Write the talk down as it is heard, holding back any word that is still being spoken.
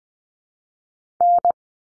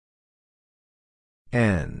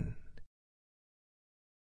N.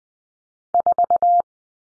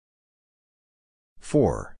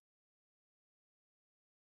 4.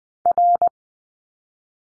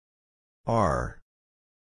 R.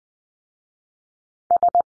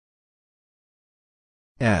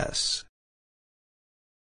 S.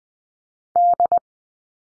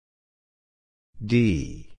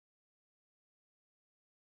 D.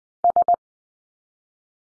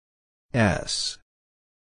 S.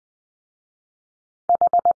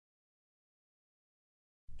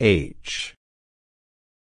 H.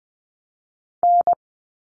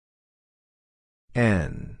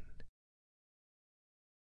 N.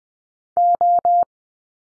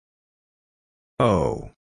 O.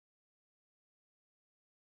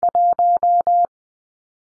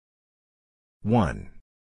 1.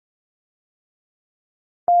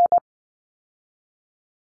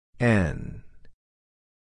 N.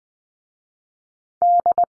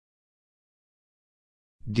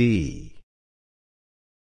 D.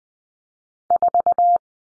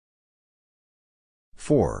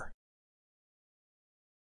 4.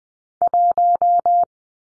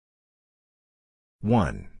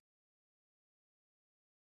 One.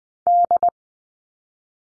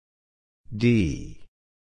 D.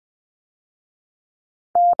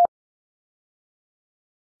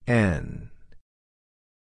 N.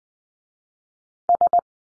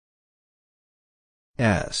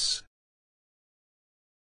 S.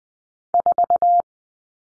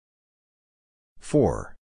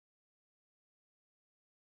 4.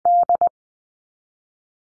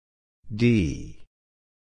 D.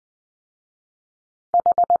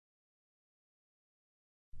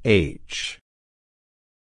 H.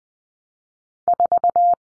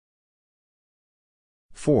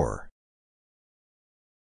 4.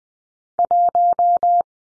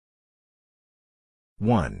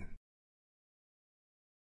 One.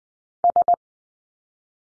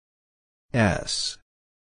 S.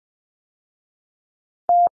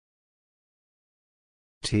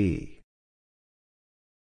 T.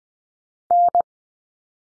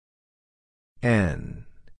 N.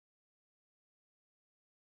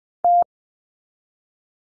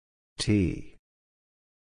 T.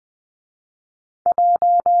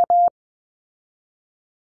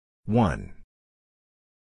 One.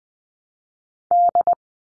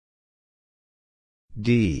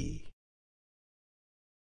 D.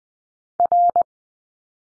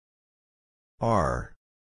 R.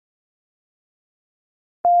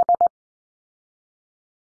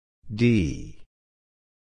 D.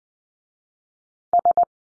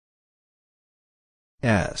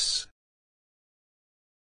 S.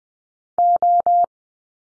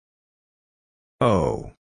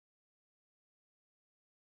 O.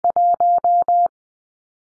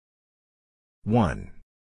 1.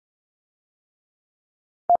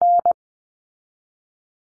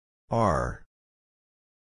 R.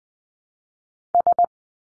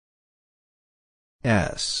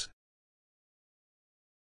 S.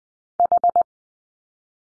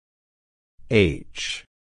 H.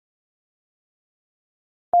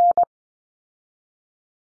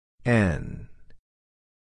 N.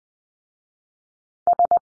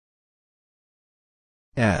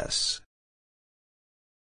 S.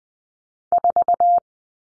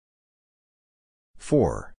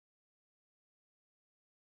 4.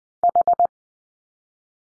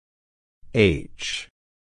 H.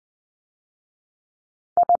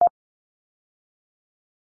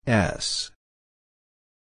 S.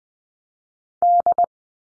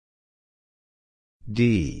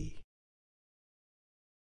 D.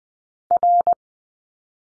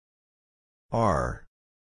 R.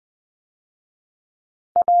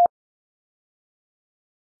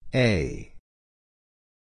 A.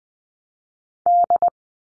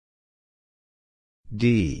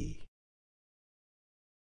 D.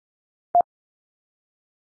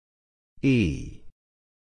 E.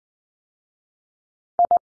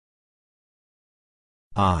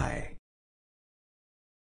 I.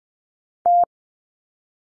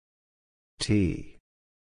 T.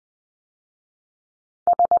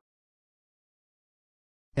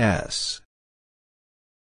 S.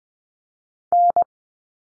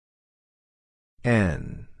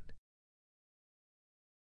 N.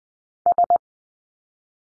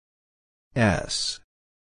 S.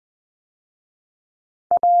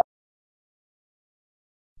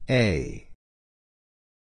 A.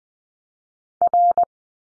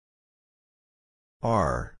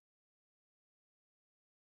 R.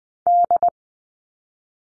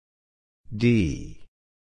 D.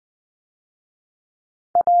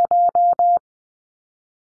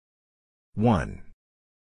 One.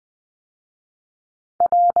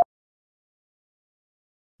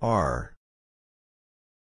 R.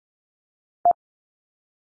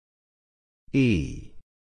 E.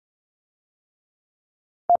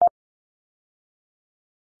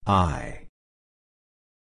 I.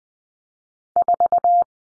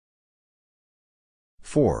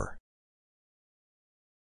 4.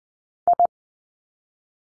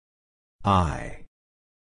 I.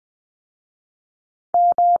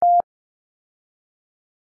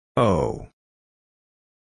 O.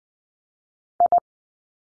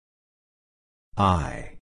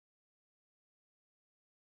 I.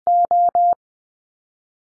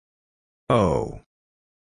 O.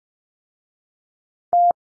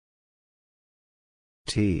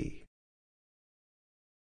 T.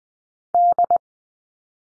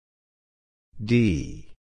 D.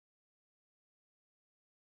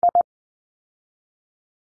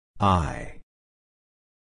 I.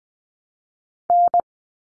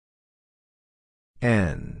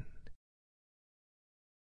 N.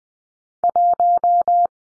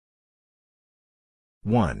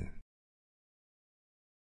 One.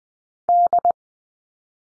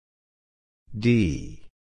 D.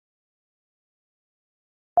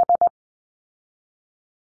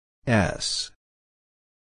 S.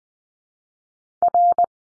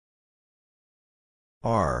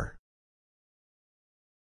 R.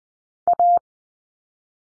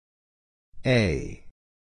 A.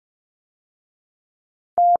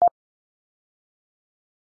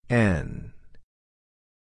 N.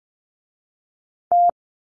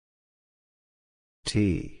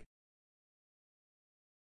 T.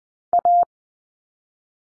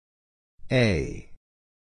 A.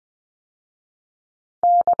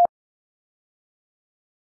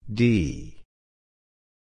 D.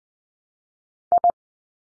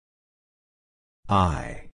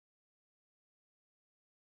 I.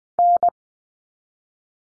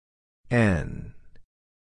 N.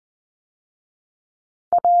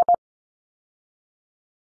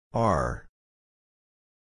 R.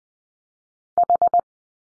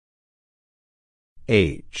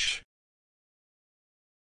 H.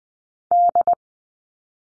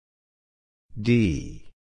 D.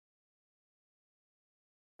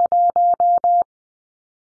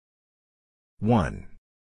 One.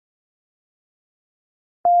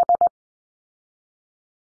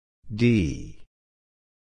 D.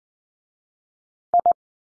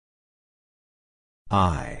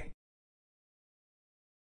 I.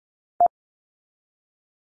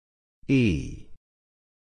 E.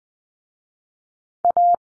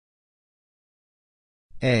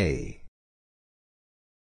 A.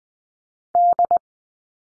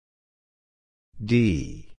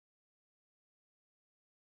 D.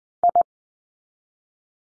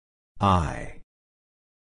 I.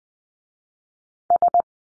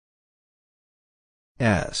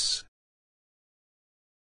 S.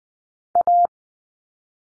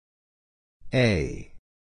 A.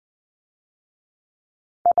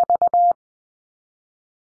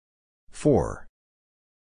 4.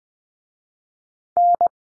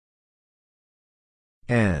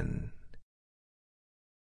 N.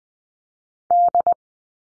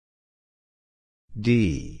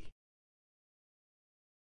 D.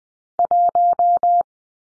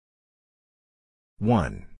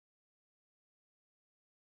 One.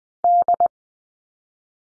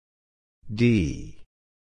 D.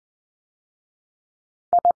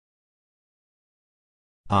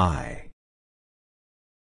 I.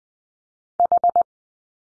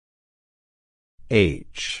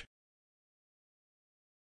 H.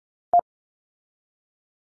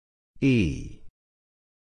 E.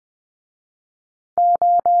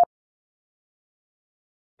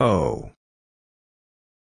 O.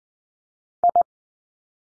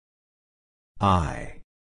 I.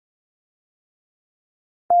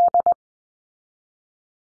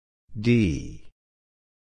 D.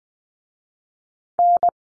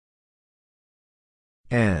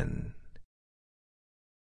 N.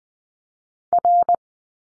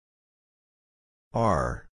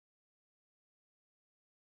 R.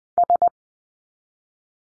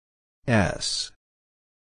 S.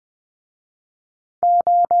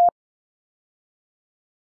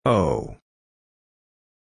 O.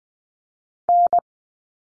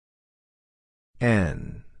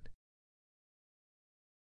 N.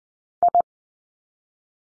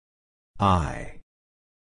 I.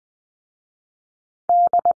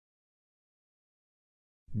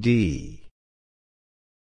 D.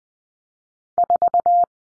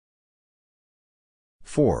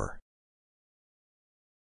 4.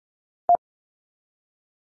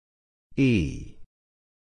 E.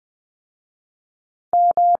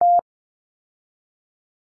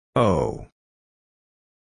 O.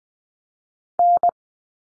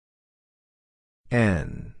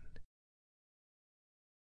 N.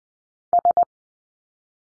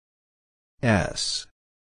 S.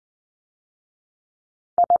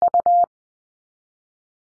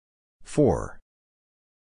 4.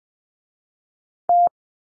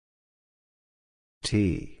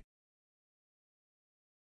 T.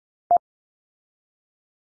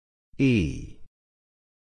 E.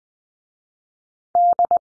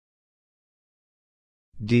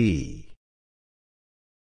 D.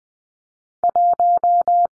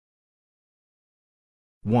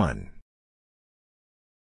 One.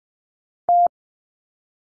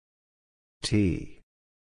 T.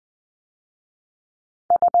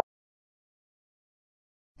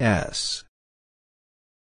 S.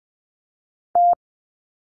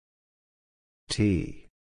 T.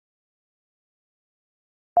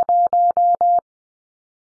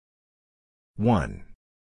 One.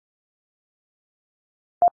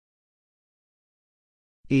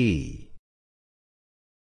 E.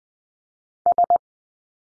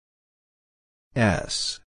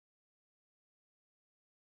 S.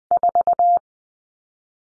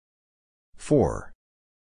 4.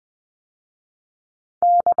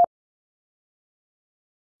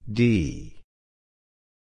 D.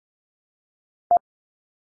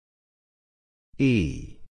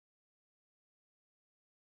 E.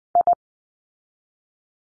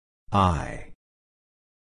 I.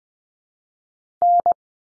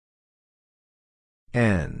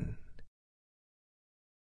 N.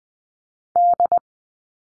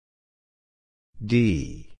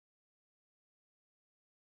 D.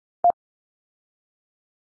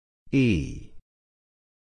 E.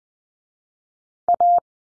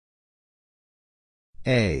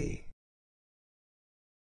 A.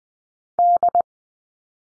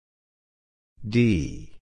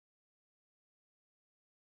 D.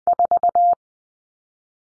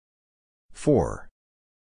 4.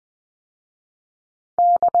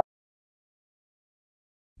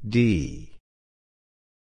 D.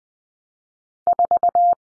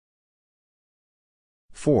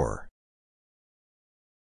 4.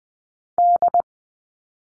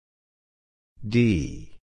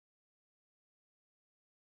 D.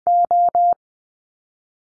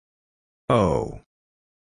 O.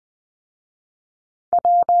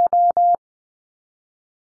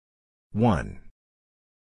 One.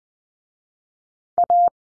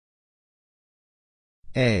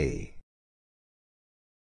 A.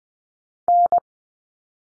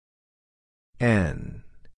 N.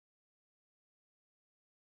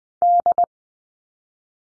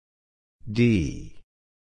 D.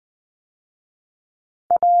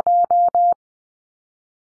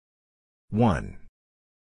 One.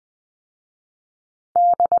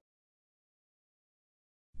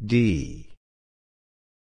 D.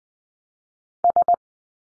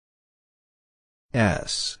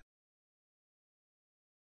 S.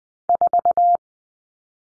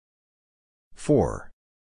 4.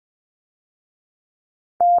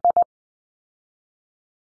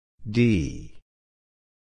 D.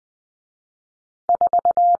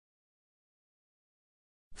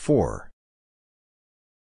 4.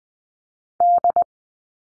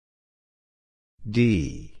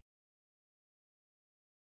 D.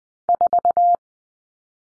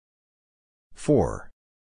 4.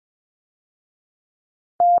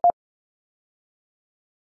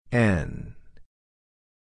 N.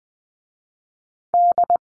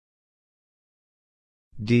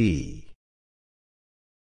 D.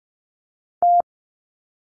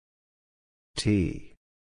 T.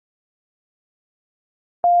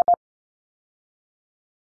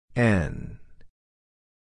 N.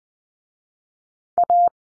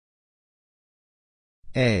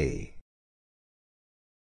 A.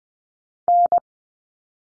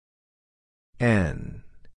 N.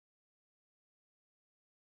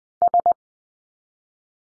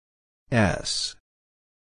 S.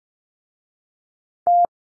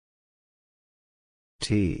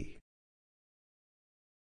 T.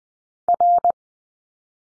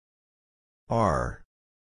 R.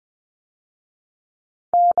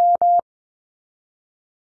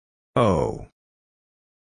 O.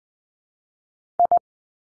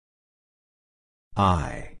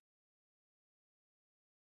 I.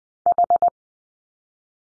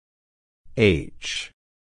 H.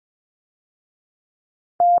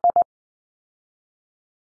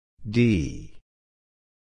 D.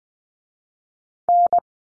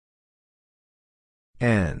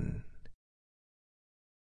 N.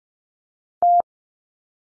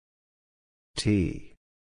 T.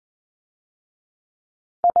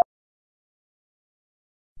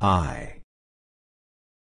 I.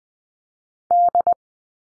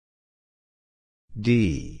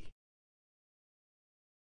 D.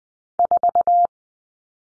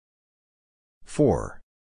 4.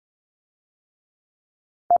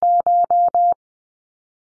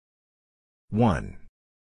 1.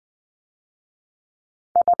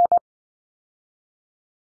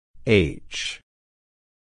 H.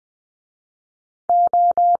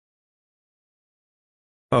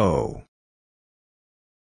 O.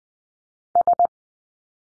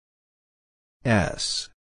 S.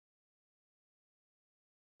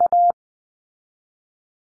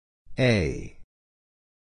 A.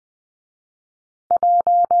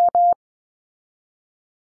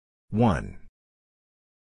 One.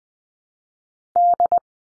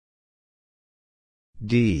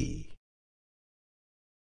 D.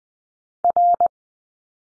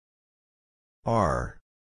 R.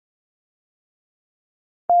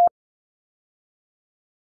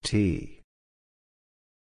 T.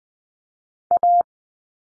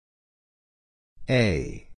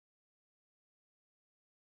 A.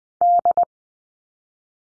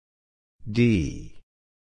 D.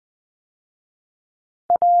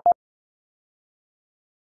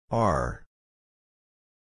 R.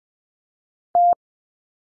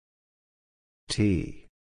 T.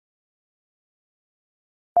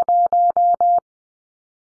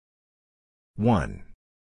 One.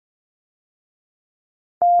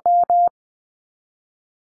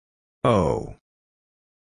 O.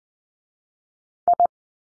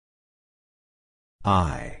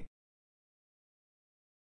 I.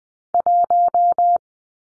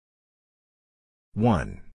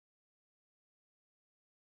 One.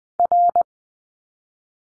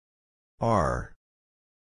 R.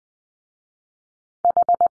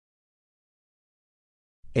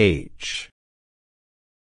 H.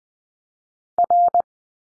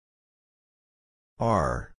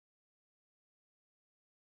 R.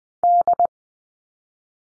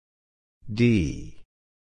 D.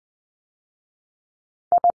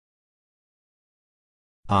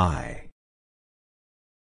 I.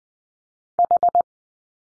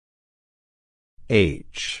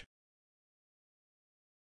 H.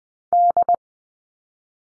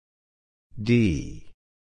 D.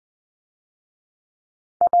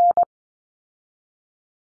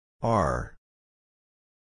 R.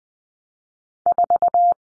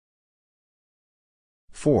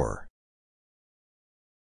 4.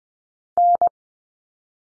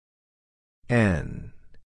 N.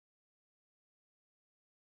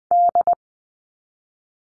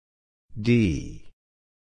 D.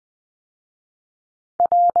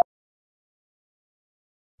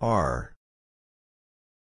 R.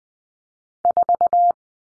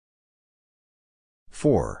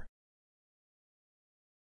 4.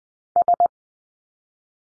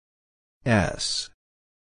 S.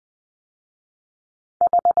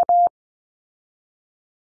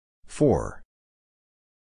 4.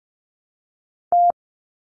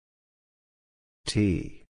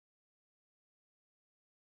 T.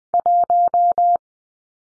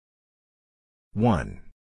 One.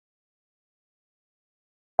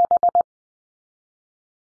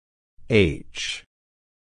 H.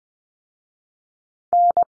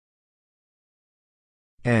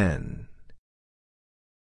 N.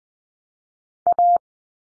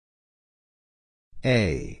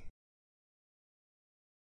 A.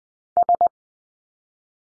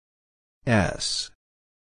 S.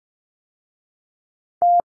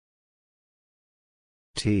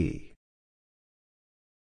 T.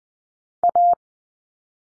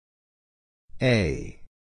 A.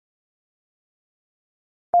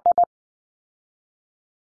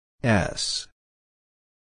 S.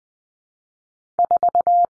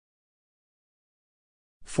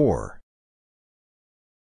 4.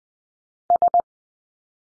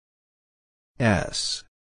 S.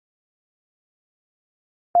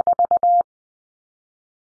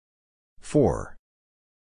 4.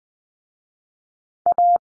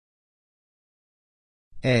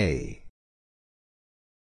 A.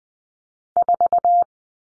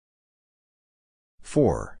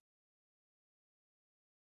 4.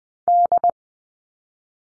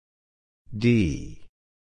 D.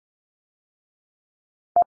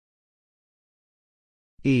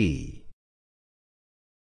 E.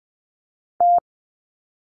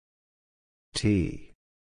 T.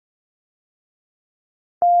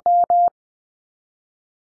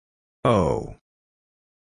 O.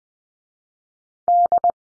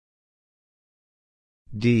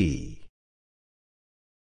 D.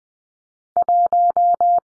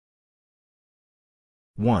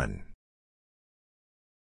 One.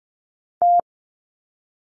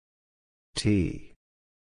 T.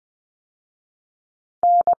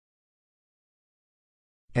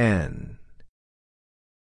 N.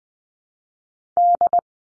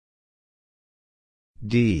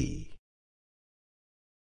 D.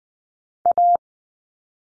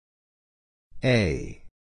 A.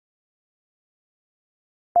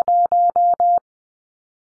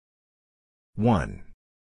 1.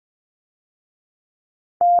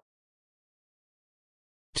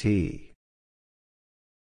 T.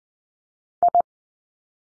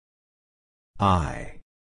 I.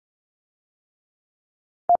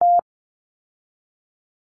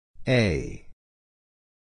 A.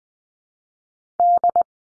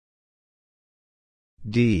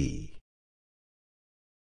 D.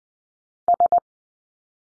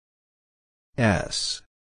 S.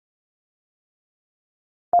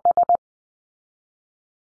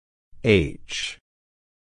 H.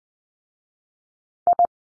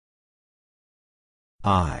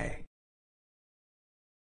 I.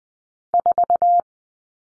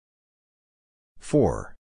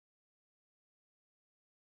 4.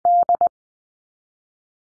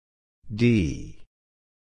 D.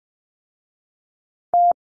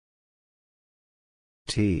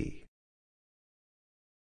 T.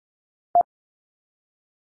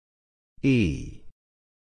 E.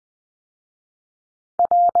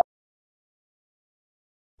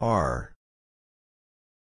 R.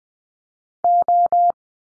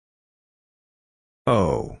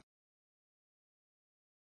 O.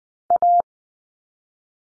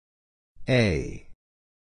 A.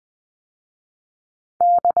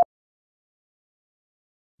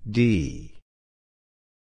 D.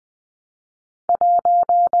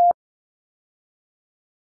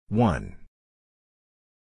 One.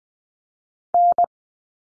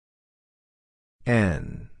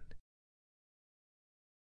 N.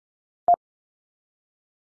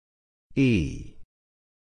 E.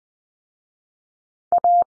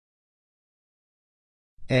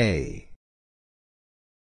 A.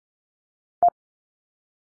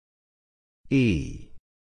 E.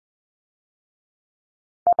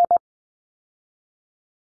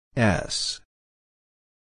 S.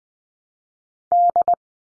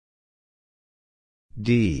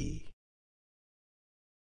 D.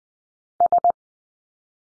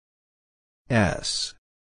 S.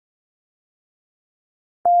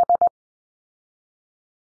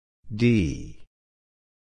 D.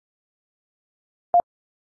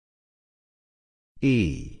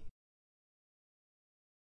 E.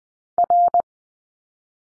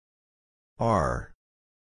 R.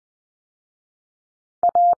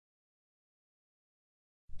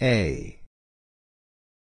 A.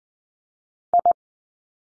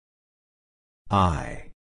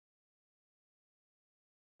 I.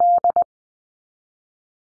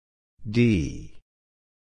 D.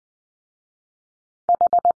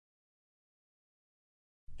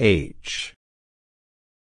 H.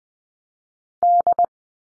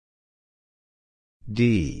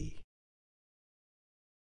 D.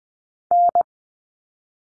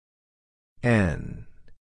 N.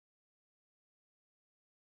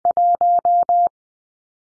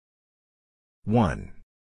 One.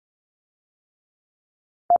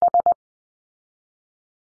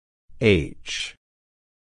 H.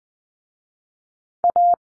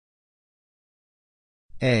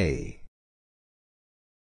 A.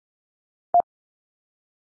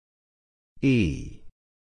 E.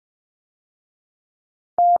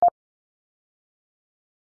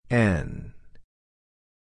 N.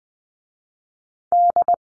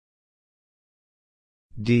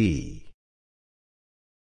 D.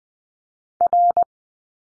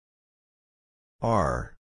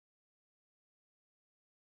 R.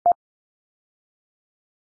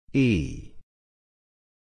 E.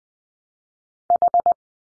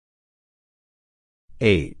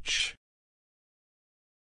 H.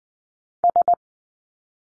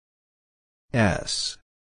 S.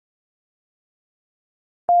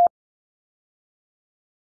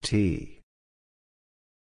 T.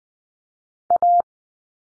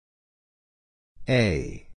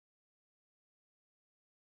 A.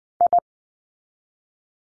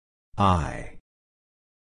 I.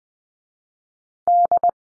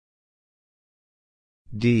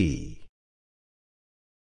 D.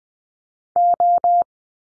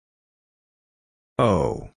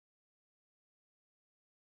 O.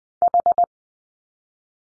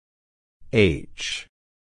 H.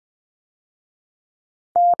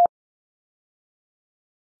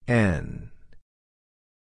 N.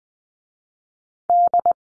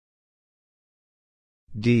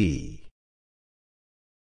 D.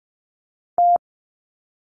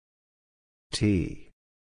 T.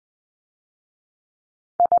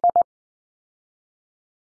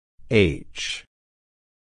 H.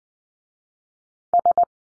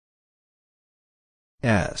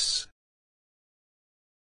 S.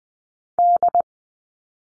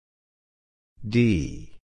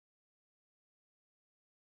 D.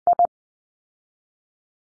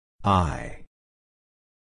 I.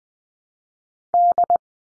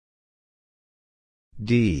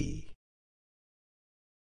 D.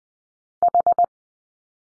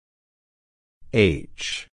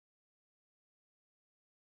 H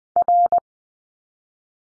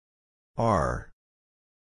R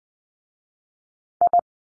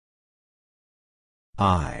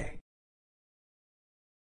I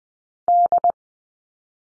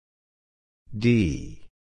D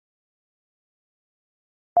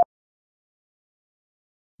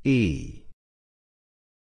E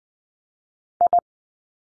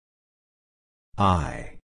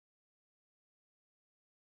I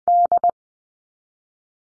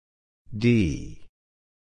D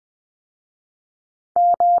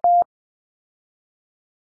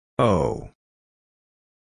O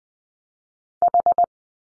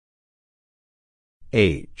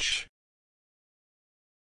H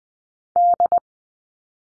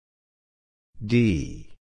D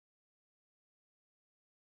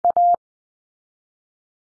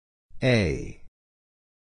A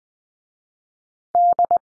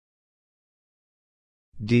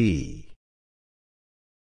D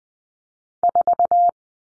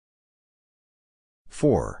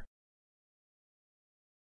 4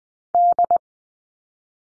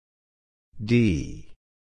 D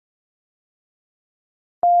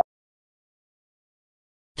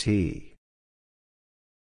T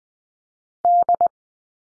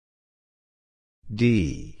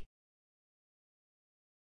D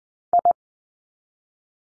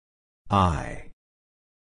I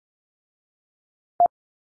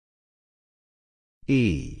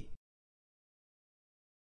E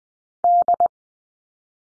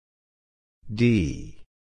D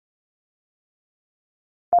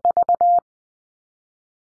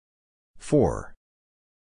 4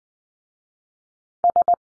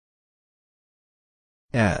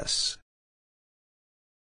 S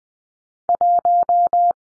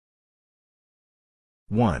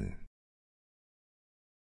 1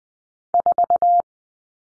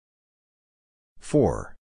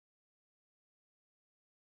 4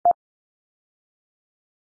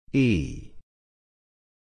 E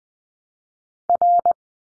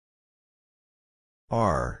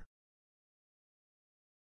R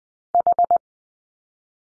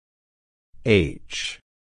H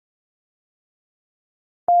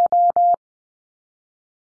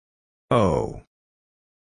O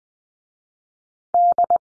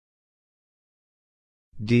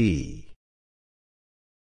D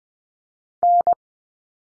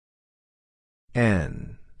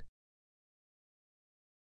N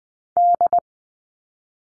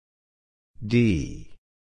D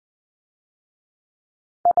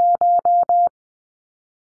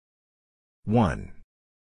one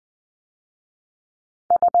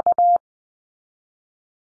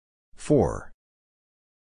 4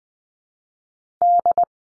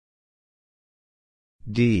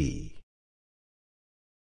 D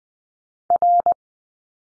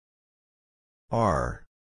R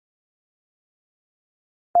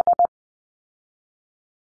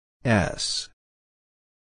S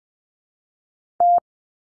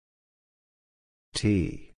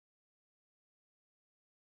T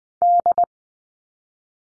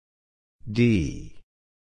D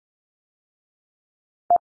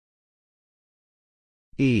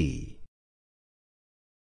E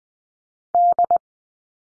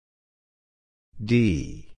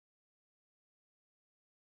D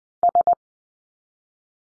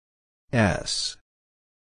S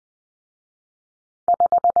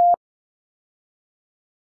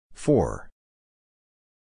 4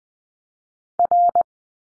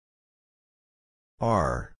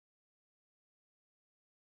 R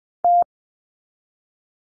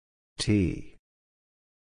T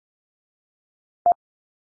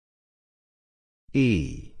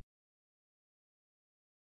E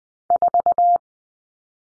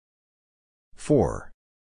 4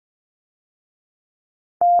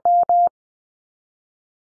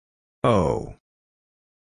 O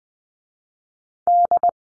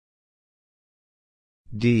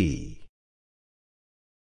D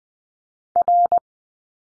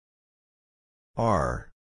R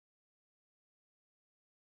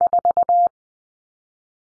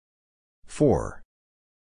 4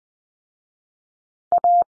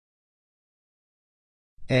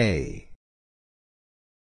 A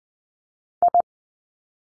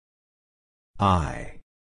I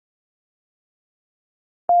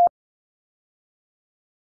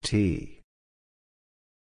T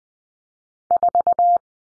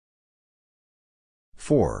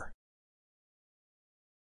 4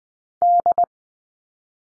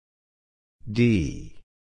 D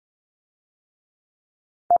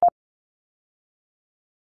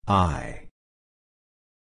I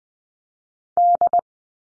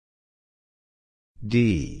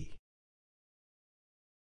D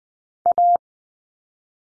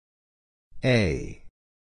A.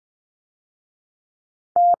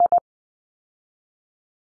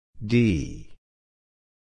 D.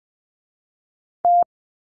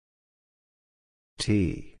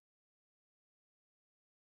 T.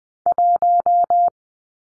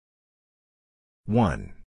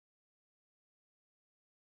 One.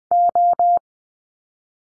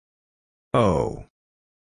 O.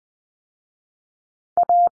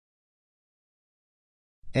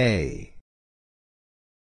 A.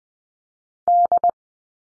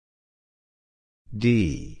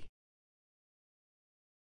 D.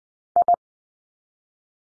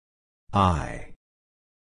 I.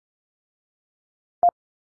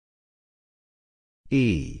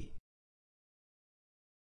 E.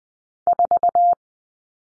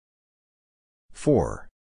 Four.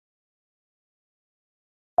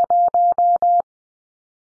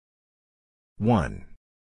 One.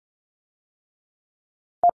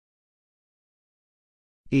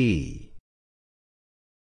 E.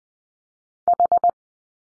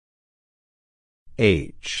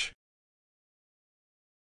 H.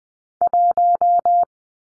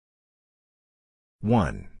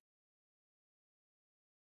 One.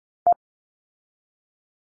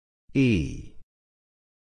 E.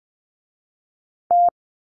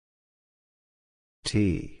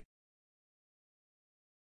 T.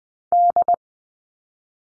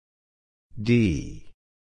 D.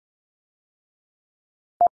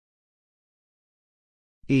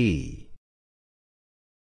 E.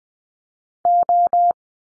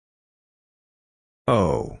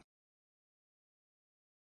 O.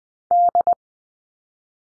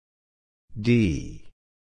 D.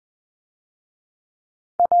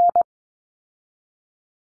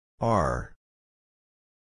 R.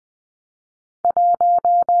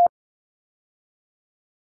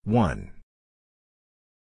 One.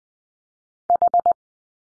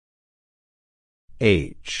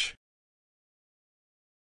 H.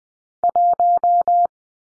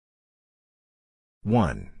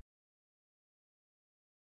 One.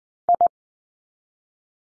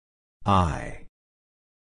 I.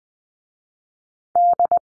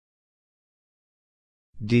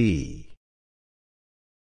 D.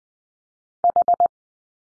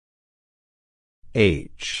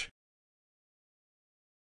 H.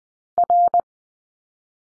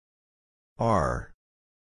 R.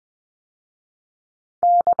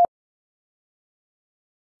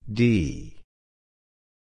 D.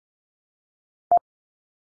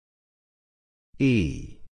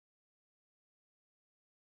 E.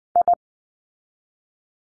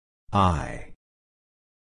 I.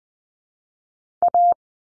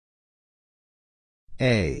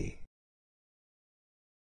 A.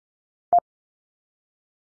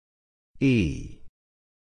 E.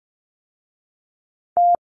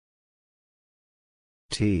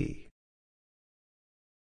 T.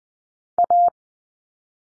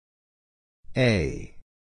 A.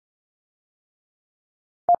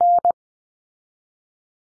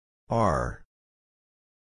 R.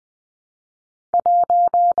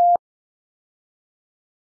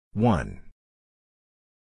 One.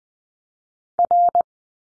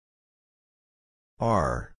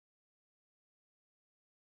 R.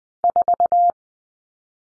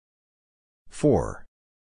 Four.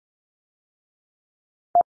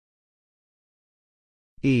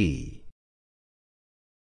 E.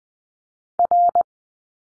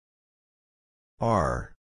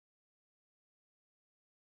 R.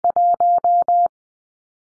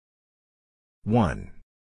 One.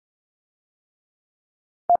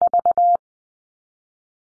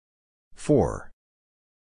 Four.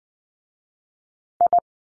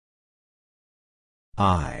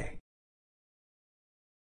 I.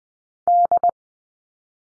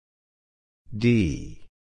 D.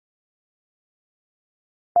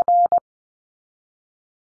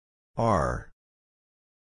 R.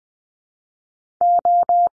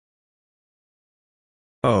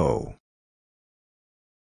 O.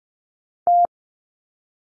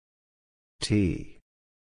 T.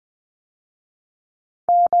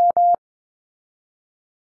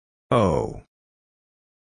 O.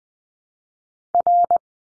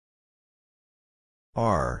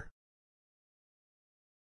 R.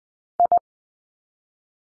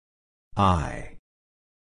 I.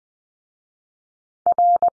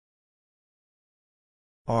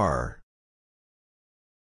 R.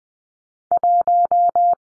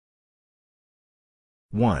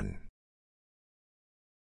 One.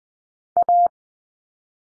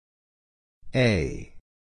 A.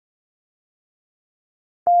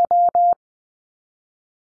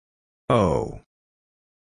 O.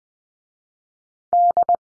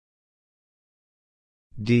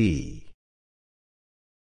 D.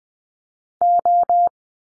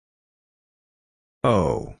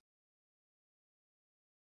 O.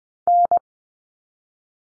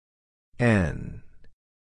 N.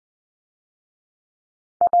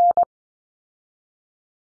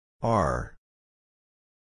 R.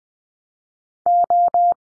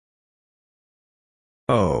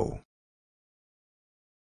 O.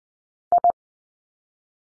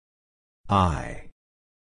 I.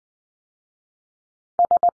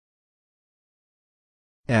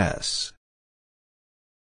 S.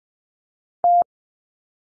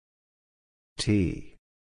 T.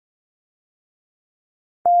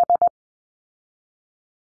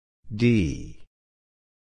 D.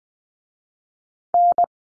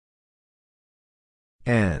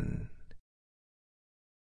 N.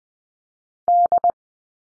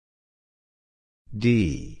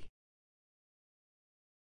 D.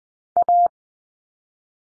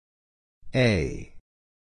 A.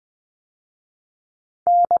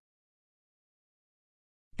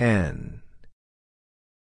 N.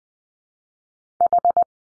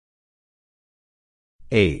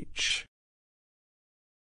 H.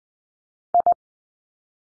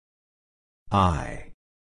 I.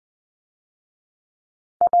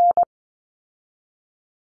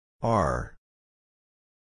 R.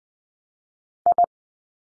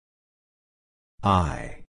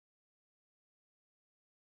 I.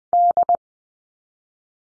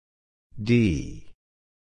 D.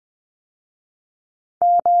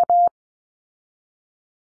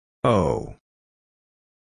 O.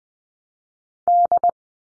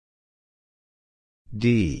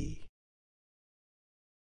 D.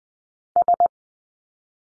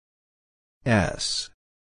 S.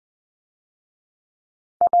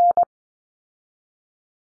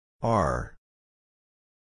 R.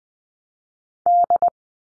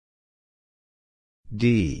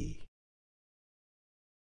 D.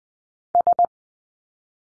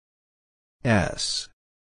 S.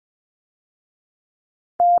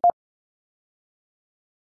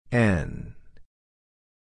 N.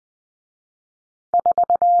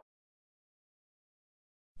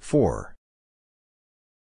 Four.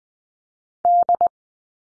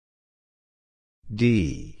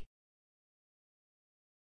 D.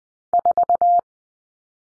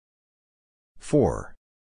 Four.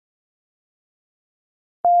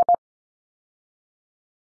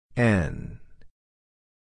 N.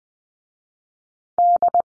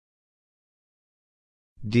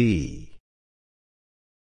 D.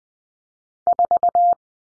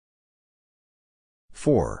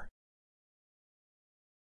 Four.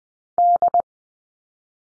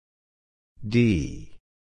 D.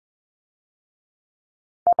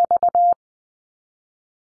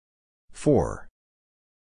 Four.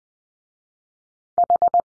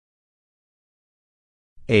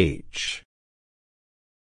 H.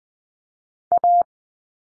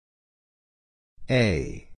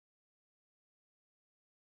 A.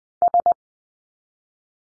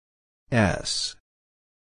 S.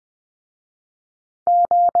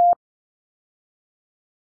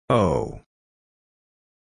 O.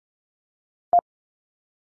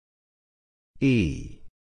 E.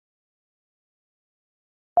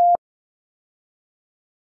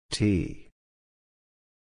 T.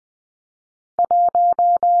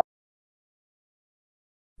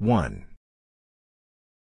 One.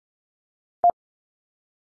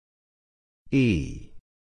 E.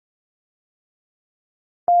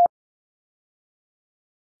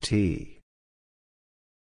 T.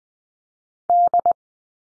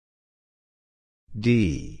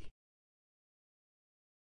 D.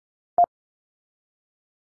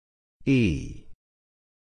 E.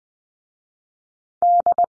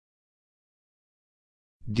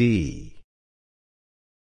 D.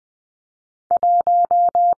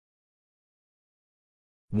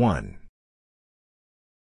 One.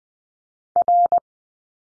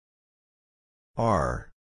 R.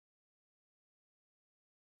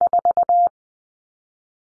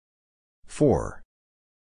 Four.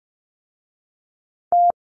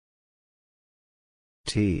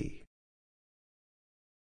 T.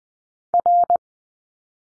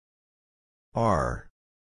 R.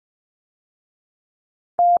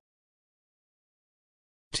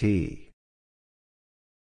 T.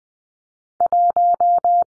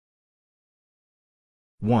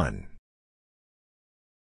 One.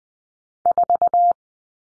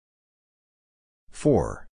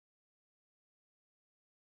 Four.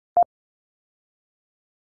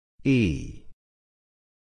 E.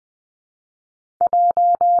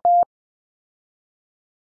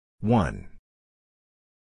 One.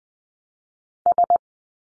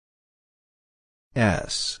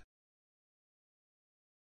 S.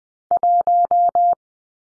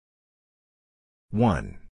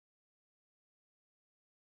 One.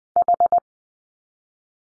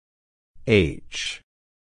 H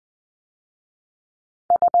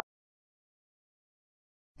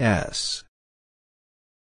S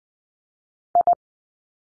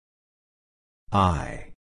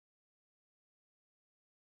I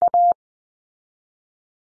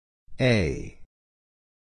A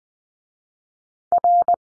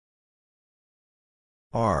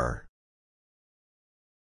R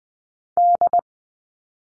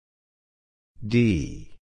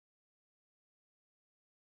D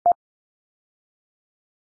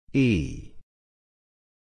E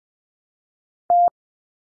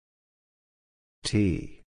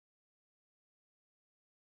T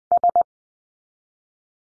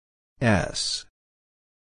S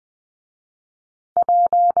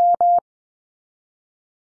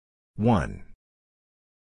 1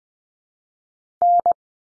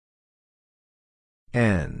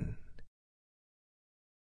 N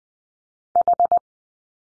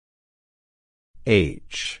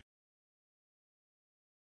H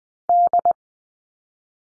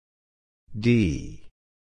D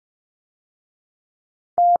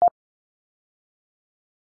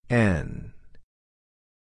N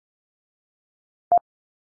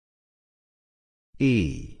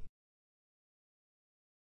E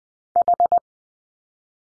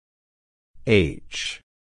H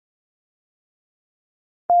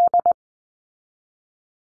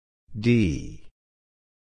D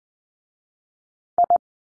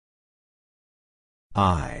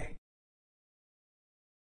I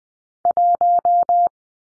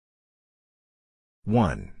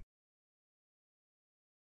 1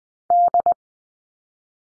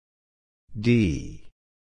 D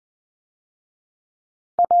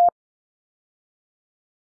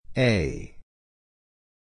A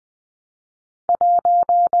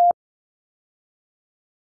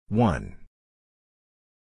One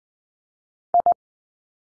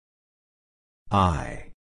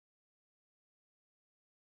I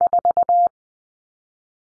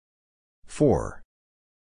 4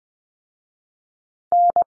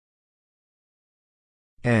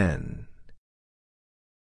 N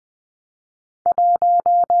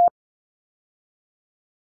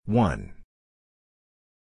One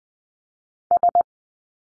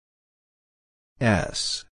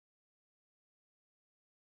S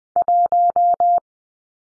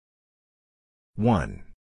One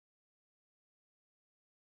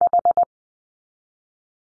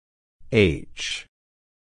H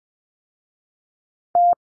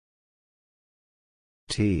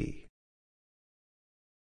T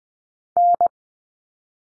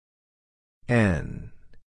N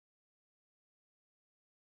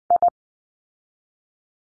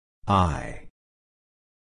I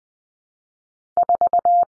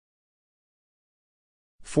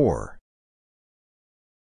 4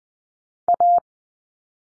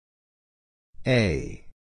 A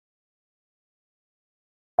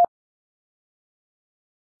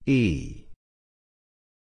E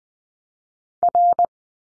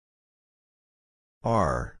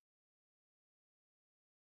R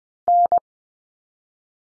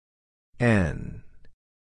N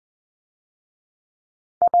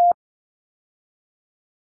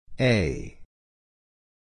A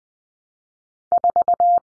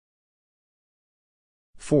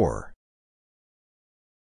 4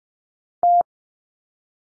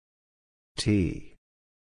 T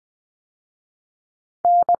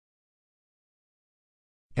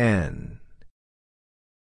N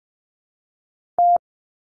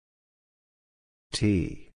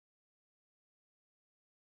T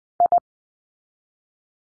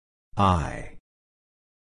I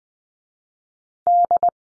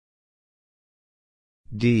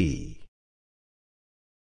D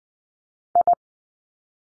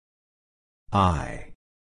I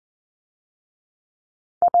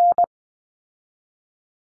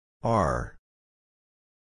R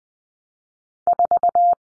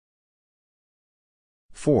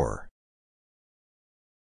 4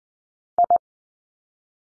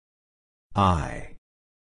 I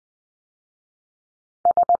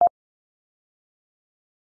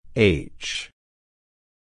H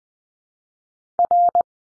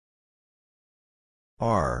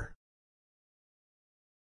R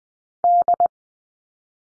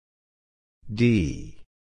D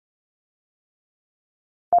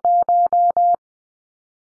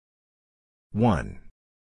One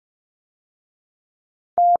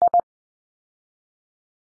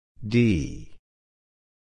D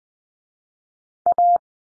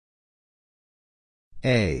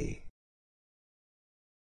A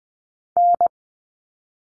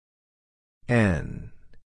N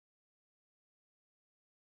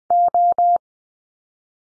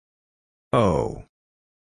O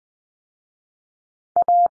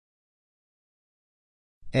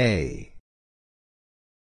A.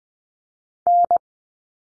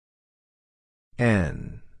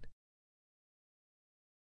 N.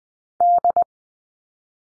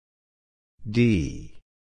 D.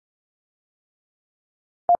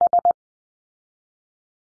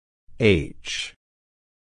 H.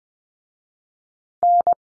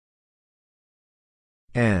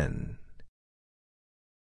 N.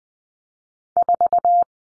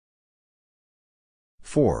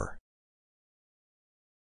 Four.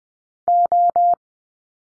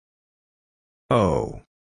 O.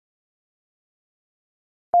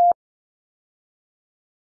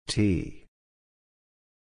 T.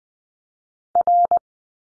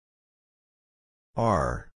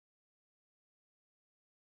 R.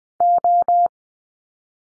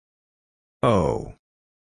 O.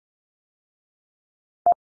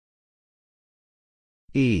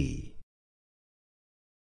 E.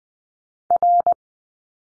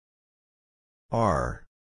 R.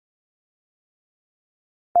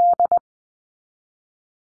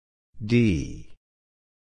 D.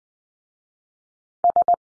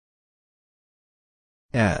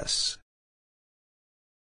 S.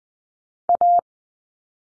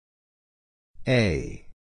 A.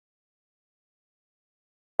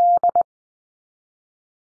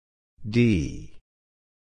 D.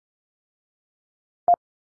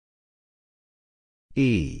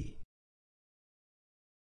 E.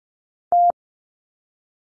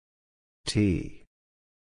 T.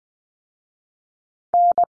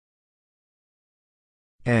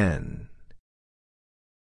 N.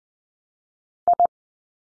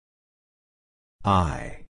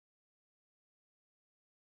 I.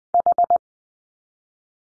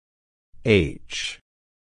 H.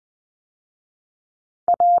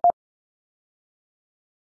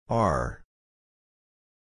 R.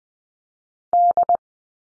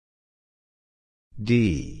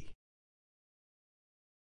 D.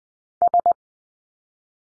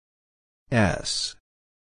 S.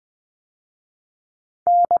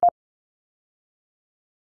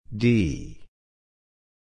 D.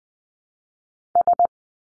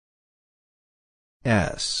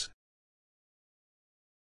 S.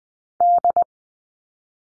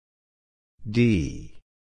 D.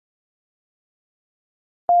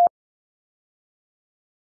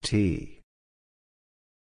 T.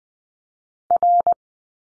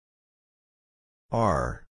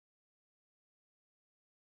 R.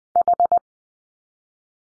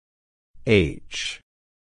 H.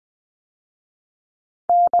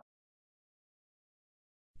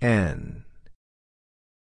 N.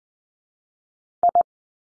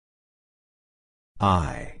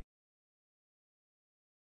 I.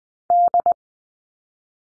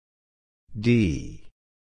 D.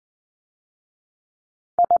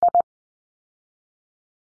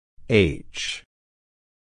 H.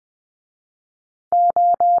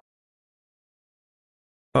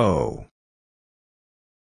 O.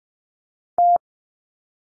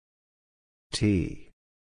 T.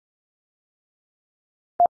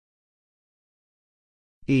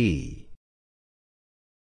 E.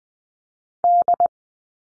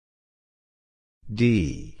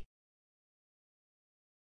 D.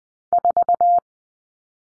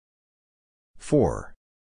 Four.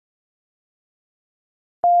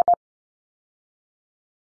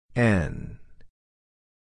 N.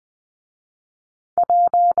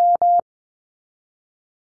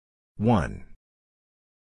 One.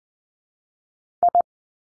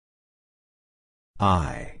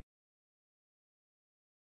 I.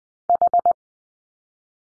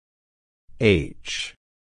 H.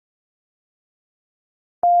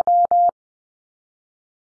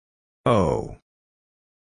 O.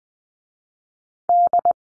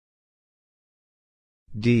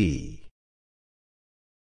 D.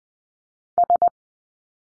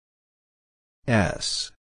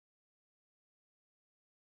 S.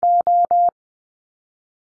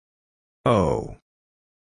 O.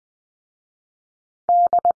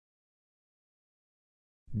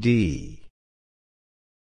 D.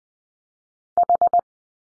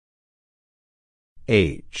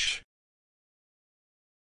 H.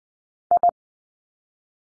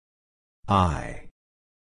 I.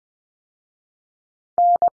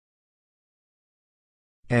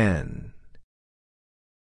 N.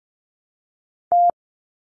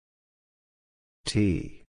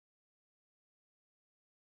 T.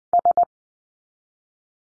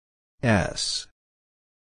 S.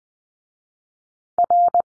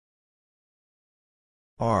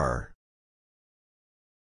 R.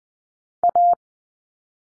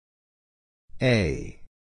 A.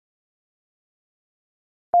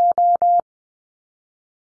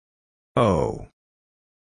 O.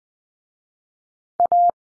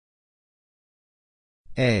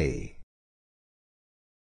 A.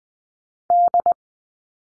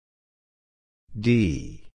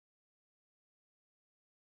 D.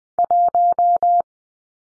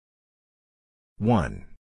 One.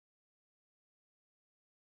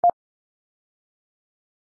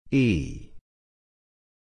 E.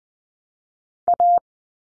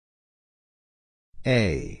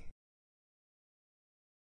 A.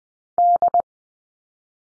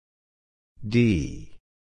 D.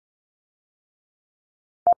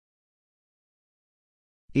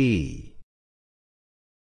 E.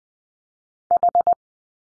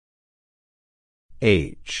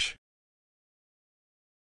 H.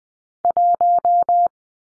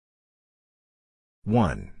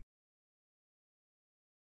 One.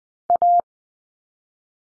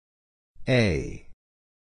 A.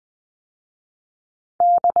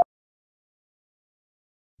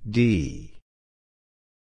 D.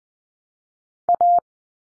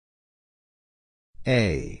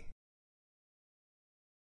 A.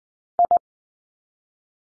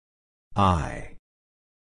 I.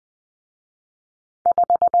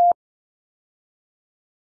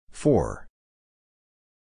 4.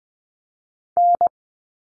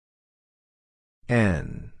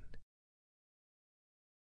 N.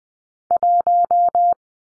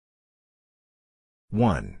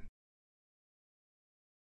 One.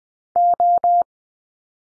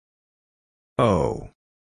 O.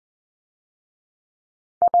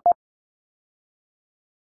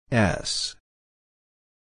 S.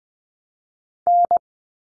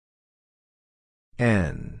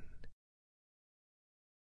 N.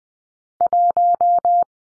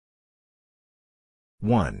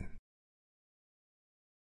 One.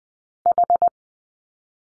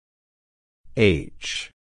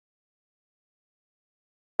 H.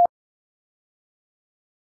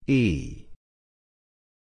 E.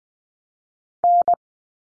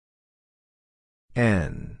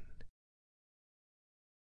 N.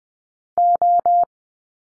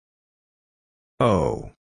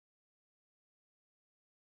 O.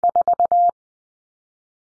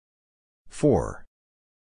 4.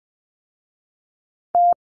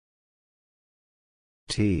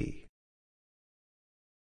 T.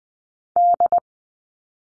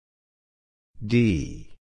 D.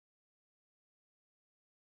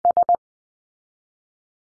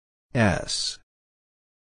 S.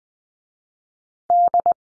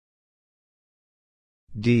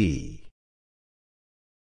 D.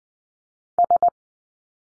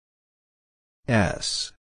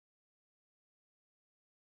 S.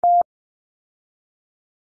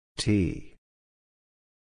 T.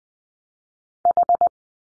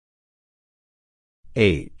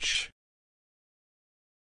 H.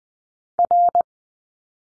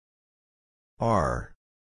 R.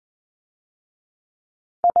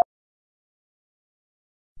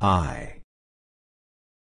 I.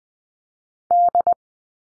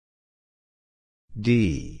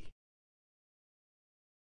 D.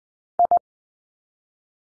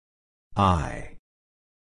 I.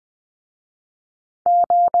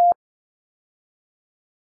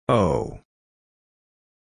 O.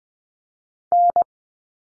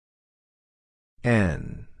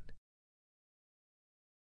 N.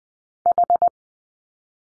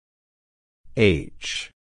 H.